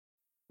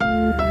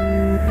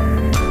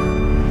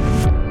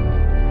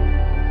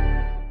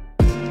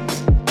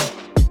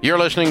You're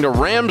listening to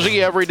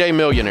Ramsey Everyday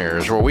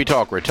Millionaires, where we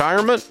talk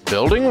retirement,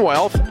 building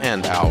wealth,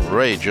 and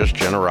outrageous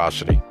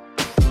generosity.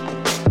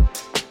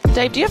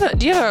 Dave, do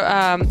you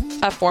have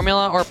a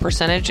formula or a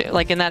percentage,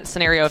 like in that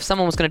scenario, if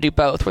someone was going to do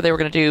both, where they were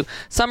going to do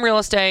some real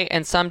estate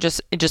and some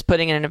just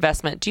putting in an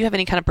investment? Do you have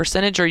any kind of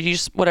percentage, or you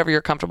just whatever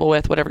you're comfortable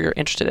with, whatever you're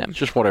interested in?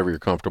 Just whatever you're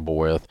comfortable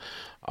with.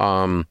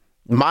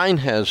 Mine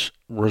has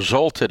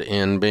resulted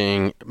in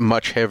being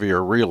much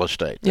heavier real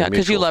estate. Yeah,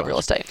 because you love real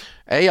estate.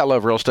 I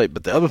love real estate,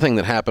 but the other thing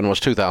that happened was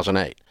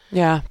 2008.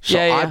 Yeah. So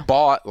I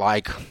bought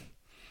like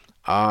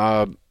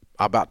about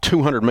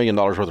 $200 million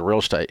worth of real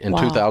estate in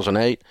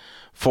 2008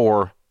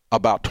 for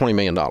about $20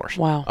 million.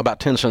 Wow. About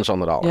 10 cents on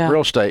the dollar. Yeah.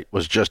 Real estate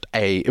was just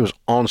it was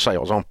on sale.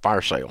 It was on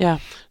fire sale. Yeah.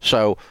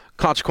 So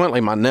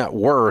consequently, my net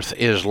worth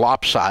is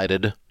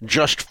lopsided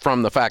just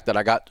from the fact that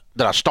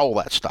I stole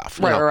that stuff.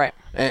 Right.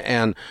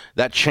 And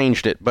that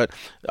changed it. But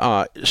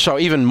so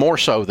even more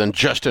so than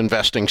just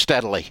investing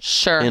steadily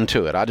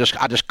into it. I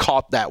just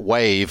caught that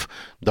wave,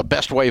 the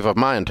best wave of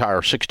my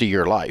entire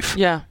 60-year life.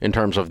 Yeah. In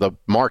terms of the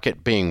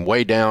market being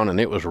way down, and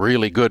it was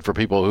really good for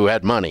people who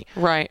had money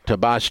to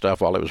buy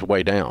stuff while it was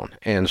way down.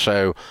 And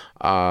so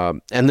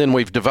and then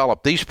we've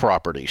developed these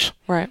properties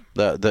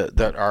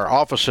that our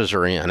offices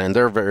are in, and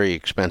they're very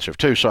expensive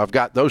too. So I've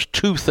got those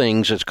two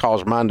things that's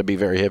caused mine to be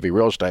very heavy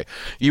real estate.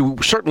 You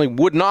certainly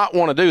would not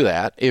want to do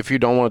that if you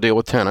don't want to deal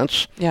with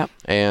tenants. Yeah.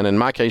 And in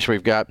my case,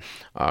 we've got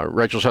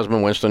Rachel's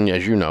husband, Winston,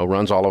 as you know,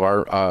 runs all of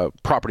our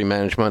property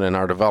management and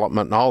our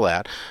development and all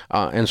that.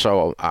 And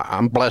so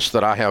I'm blessed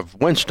that I have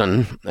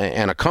Winston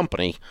and a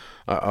company,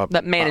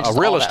 that manages a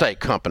real estate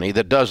company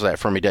that does that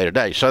for me day to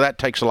day. So that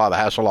takes a lot of the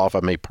hassle off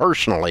of me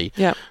personally.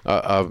 Yeah.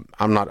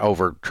 I'm not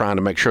over trying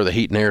to make sure the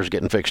heat and air is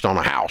getting fixed on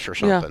a house or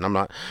something. Yeah. I'm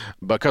not,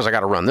 because I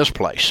got to run this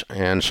place.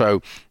 And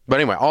so,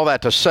 but anyway, all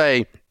that to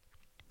say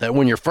that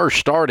when you're first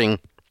starting,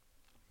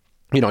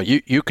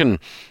 you can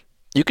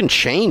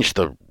change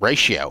the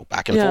ratio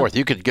back and forth.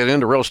 You could get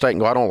into real estate and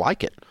go, I don't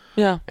like it.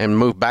 Yeah. And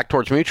move back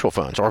towards mutual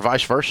funds or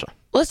vice versa.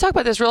 Let's talk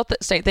about this real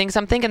estate thing.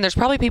 So I'm thinking there's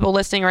probably people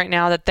listening right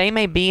now that they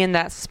may be in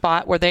that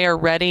spot where they are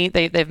ready.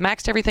 They've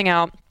maxed everything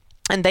out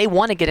and they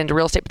want to get into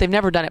real estate, but they've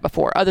never done it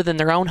before other than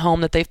their own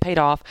home that they've paid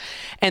off.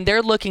 And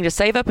they're looking to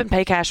save up and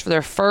pay cash for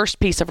their first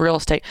piece of real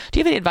estate. Do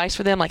you have any advice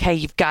for them? Like, hey,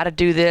 you've got to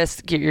do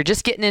this. You're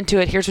just getting into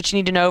it. Here's what you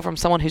need to know from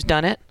someone who's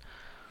done it.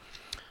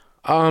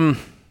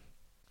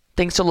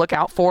 Things to look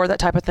out for, that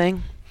type of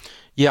thing?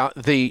 Yeah,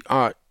 the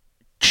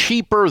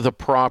cheaper the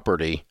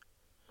property,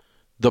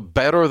 the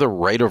better the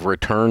rate of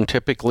return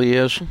typically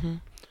is,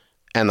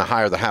 and the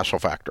higher the hassle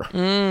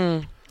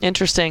factor.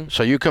 Interesting.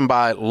 So you can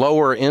buy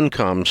lower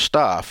income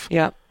stuff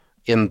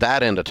in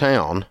that end of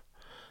town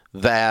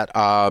that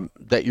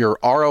your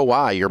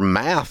ROI, your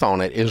math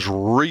on it is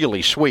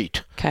really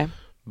sweet. Okay.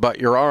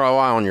 But your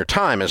ROI on your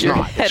time is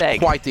not. Headache.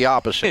 It's quite the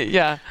opposite.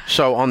 Yeah.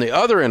 So on the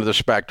other end of the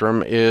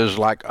spectrum is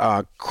like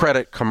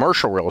credit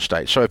commercial real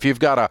estate. So if you've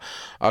got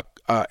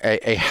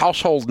a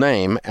household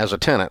name as a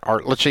tenant,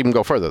 or let's even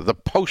go further, the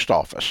post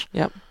office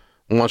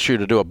wants you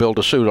to do a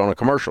build-to-suit on a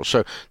commercial.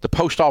 So the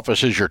post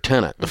office is your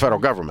tenant, the federal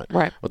government.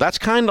 Right. Well, that's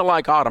kind of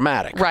like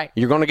automatic. Right.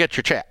 You're going to get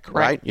your check,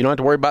 right? You don't have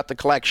to worry about the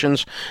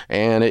collections,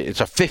 and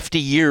it's a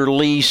 50-year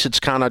lease. It's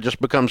kind of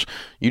just becomes,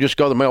 you just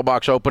go to the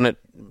mailbox, open it,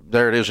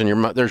 there it is,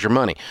 and there's your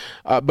money.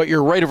 But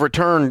your rate of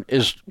return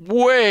is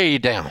way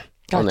down.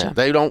 On that.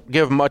 They don't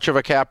give much of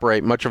a cap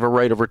rate, much of a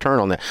rate of return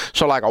on that.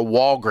 So like a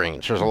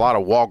Walgreens, there's a lot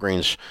of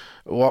Walgreens.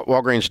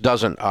 Walgreens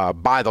doesn't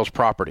buy those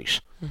properties.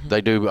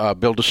 They do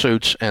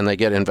build-to-suits, and they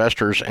get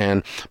investors.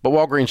 But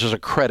Walgreens is a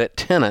credit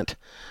tenant,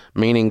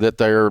 meaning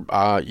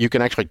that you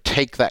can actually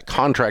take that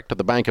contract to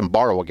the bank and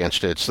borrow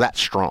against it. It's that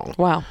strong.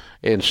 Wow.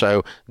 And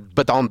so,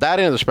 but on that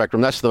end of the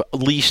spectrum, that's the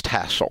least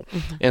hassle.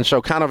 And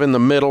so kind of in the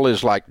middle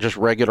is like just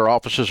regular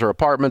offices or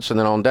apartments, and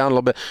then on down a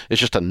little bit,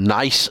 it's just a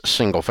nice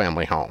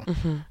single-family home.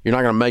 You're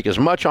not going to make as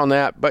much on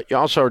that, but you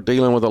also are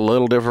dealing with a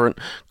little different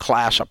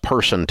class of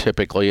person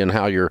typically, and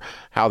how you're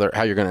going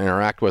to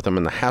interact with them,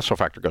 and the hassle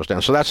factor goes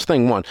down. So that's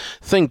thing one.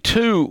 Thing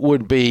two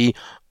would be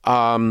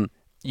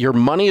your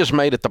money is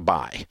made at the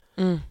buy.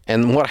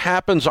 And what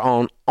happens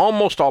on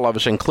almost all of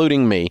us,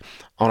 including me,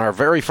 on our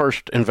very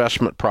first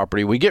investment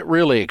property, we get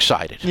really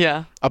excited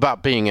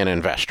about being an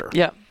investor.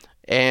 Yeah.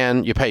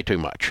 And you pay too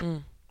much.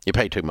 You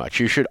pay too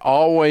much. You should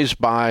always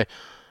buy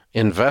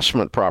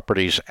investment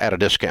properties at a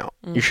discount.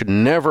 You should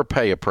never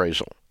pay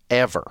appraisal,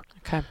 ever.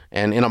 Okay.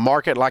 And in a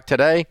market like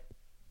today,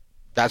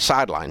 that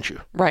sidelines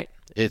you. Right.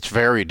 It's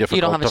very difficult.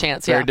 You don't have a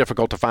chance. Very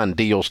difficult to find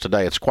deals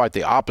today. It's quite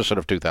the opposite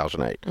of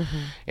 2008.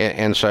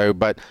 And so,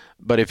 but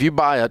if you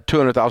buy a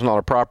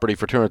 $200,000 property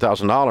for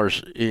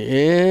 $200,000,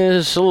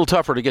 it's a little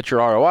tougher to get your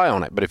ROI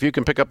on it. But if you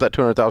can pick up that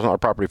 $200,000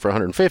 property for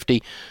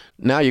 $150,000,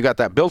 now you got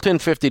that built-in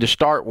 $50,000 to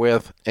start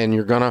with, and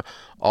you're gonna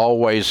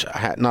always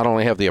not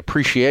only have the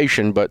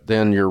appreciation, but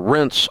then your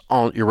rents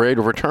on your rate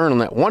of return on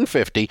that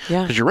 $150,000,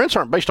 because your rents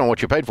aren't based on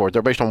what you paid for it;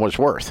 they're based on what it's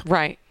worth.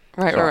 Right.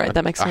 Right.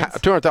 That makes sense. A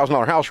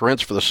 $200,000 house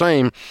rents for the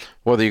same,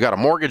 whether you got a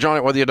mortgage on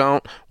it, whether you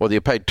don't, whether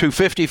you paid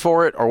 $250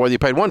 for it, or whether you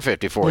paid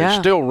 $150 for it. It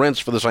still rents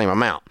for the same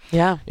amount.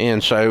 Yeah.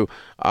 And so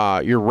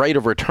your rate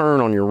of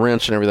return on your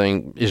rents and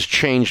everything is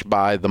changed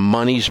by the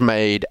monies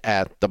made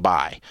at the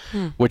buy,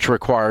 which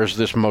requires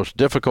this most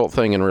difficult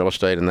thing in real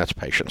estate, and that's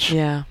patience.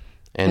 Yeah.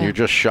 And you're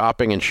just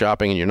shopping, and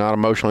you're not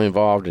emotionally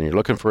involved, and you're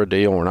looking for a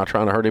deal. We're not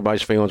trying to hurt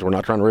anybody's feelings. We're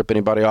not trying to rip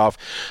anybody off.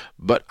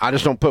 But I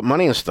just don't put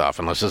money in stuff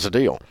unless it's a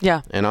deal.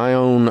 Yeah. And I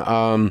own...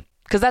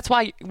 because that's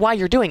why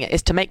you're doing it,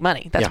 is to make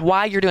money. That's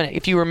why you're doing it.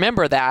 If you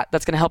remember that,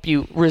 that's going to help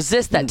you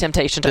resist that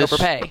temptation to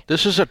overpay.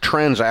 This is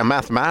a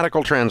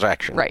mathematical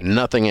transaction. Right.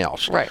 Nothing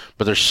else. Right.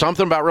 But there's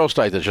something about real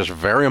estate that's just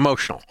very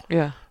emotional.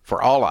 Yeah. For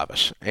all of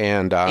us.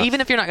 And even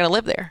if you're not going to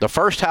live there. The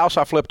first house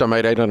I flipped, I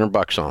made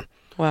 $800 on.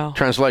 Wow.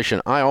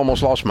 Translation, I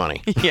almost lost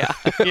money. Yeah.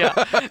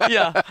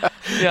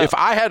 If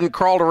I hadn't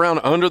crawled around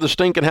under the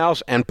stinking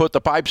house and put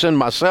the pipes in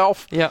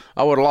myself,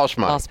 I would have lost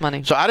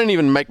money. So I didn't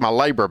even make my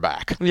labor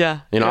back.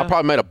 Yeah. I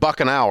probably made $1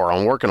 an hour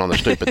on working on the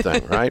stupid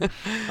thing, right?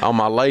 On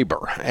my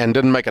labor, and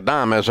didn't make a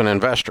dime as an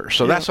investor.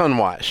 So that's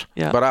unwise.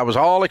 Yeah. But I was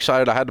all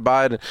excited. I had to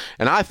buy it,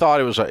 and I thought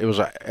it was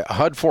a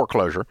HUD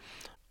foreclosure.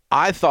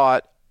 I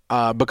thought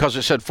because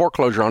it said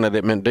foreclosure on it,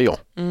 it meant deal.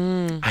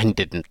 I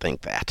didn't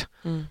think that.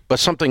 But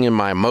something in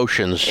my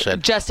emotions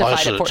said,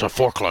 justified it for it's a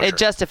foreclosure. It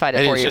justified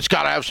it for you. It's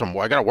got to have some,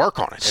 I got to work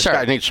on it. Sure.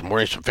 It needs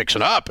some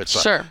fixing up. It's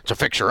a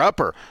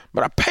fixer-upper.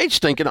 But I paid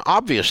stinking,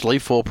 obviously,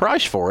 full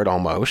price for it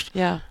almost.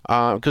 Yeah.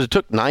 Because it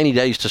took 90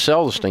 days to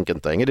sell the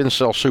stinking thing. It didn't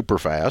sell super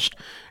fast.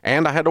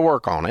 And I had to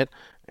work on it.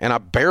 And I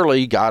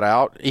barely got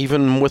out,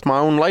 even with my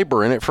own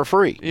labor in it, for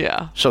free.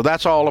 Yeah. So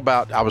that's all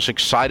about, I was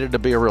excited to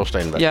be a real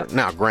estate investor. Yep.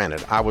 Now,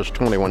 granted, I was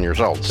 21 years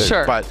old, too.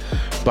 Sure. But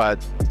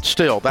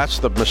still, that's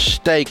the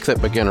mistake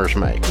that beginners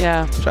make.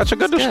 Yeah. So that's a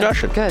good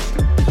discussion. Good.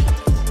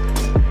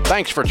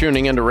 Thanks for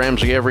tuning into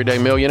Ramsey Everyday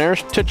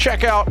Millionaires. To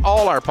check out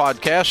all our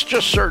podcasts,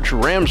 just search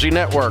Ramsey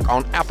Network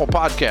on Apple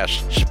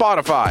Podcasts,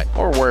 Spotify,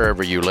 or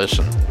wherever you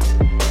listen.